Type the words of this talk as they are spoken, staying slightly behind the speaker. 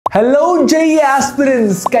Hello JEE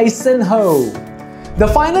aspirants, kaisen ho? The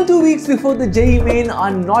final 2 weeks before the JEE main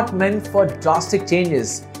are not meant for drastic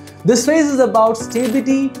changes. This phase is about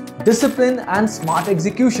stability, discipline and smart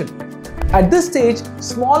execution. At this stage,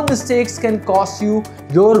 small mistakes can cost you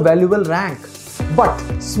your valuable rank. But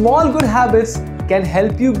small good habits can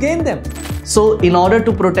help you gain them. So in order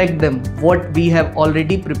to protect them, what we have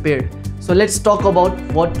already prepared. So let's talk about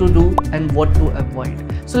what to do and what to avoid.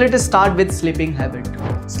 So let us start with sleeping habit.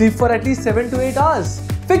 Sleep for at least 7 to 8 hours.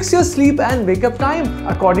 Fix your sleep and wake up time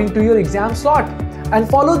according to your exam slot. And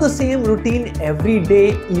follow the same routine every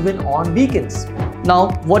day, even on weekends.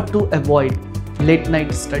 Now, what to avoid? Late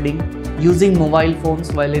night studying, using mobile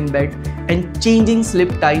phones while in bed, and changing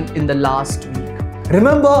sleep time in the last week.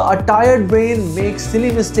 Remember, a tired brain makes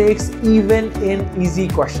silly mistakes even in easy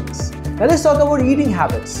questions. Now let's talk about eating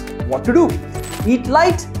habits. What to do? Eat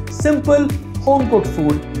light, simple, home-cooked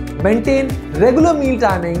food. Maintain regular meal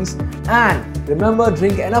timings and remember,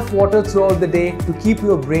 drink enough water throughout the day to keep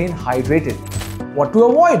your brain hydrated. What to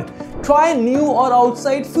avoid? Try new or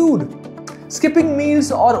outside food, skipping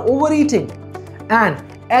meals or overeating, and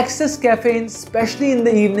excess caffeine, especially in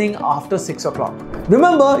the evening after 6 o'clock.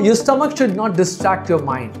 Remember, your stomach should not distract your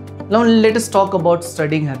mind. Now let us talk about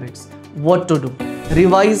studying habits. What to do?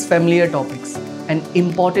 Revise familiar topics and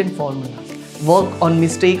important formulas. Work on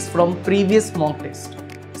mistakes from previous mock tests.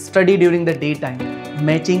 Study during the daytime,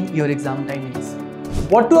 matching your exam timings.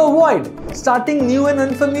 What to avoid? Starting new and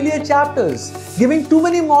unfamiliar chapters, giving too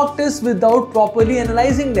many mock tests without properly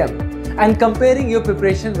analyzing them, and comparing your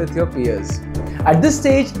preparation with your peers. At this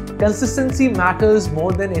stage, consistency matters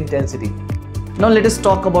more than intensity. Now let us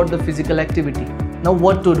talk about the physical activity. Now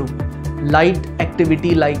what to do? Light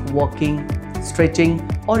activity like walking, stretching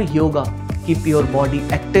or yoga keep your body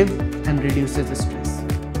active and reduces stress.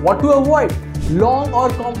 What to avoid? Long or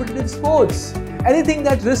competitive sports, anything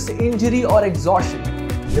that risks injury or exhaustion.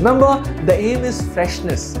 Remember, the aim is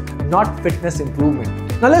freshness, not fitness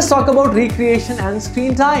improvement. Now let's talk about recreation and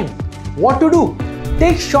screen time. What to do?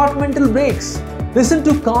 Take short mental breaks. Listen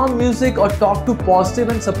to calm music or talk to positive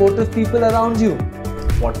and supportive people around you.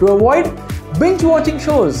 What to avoid? Binge watching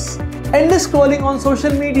shows, endless scrolling on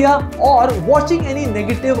social media or watching any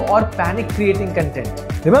negative or panic creating content.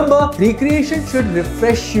 Remember, recreation should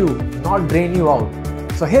refresh you, not drain you out.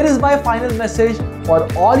 So here is my final message for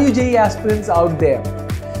all you JEE aspirants out there.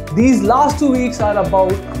 These last 2 weeks are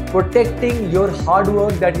about protecting your hard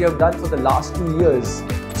work that you have done for the last 2 years.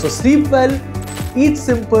 So sleep well, eat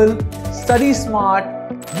simple, study smart,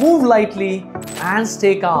 move lightly and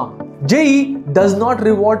stay calm. JEE does not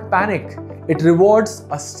reward panic. It rewards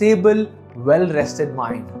a stable, well-rested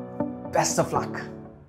mind. Best of luck.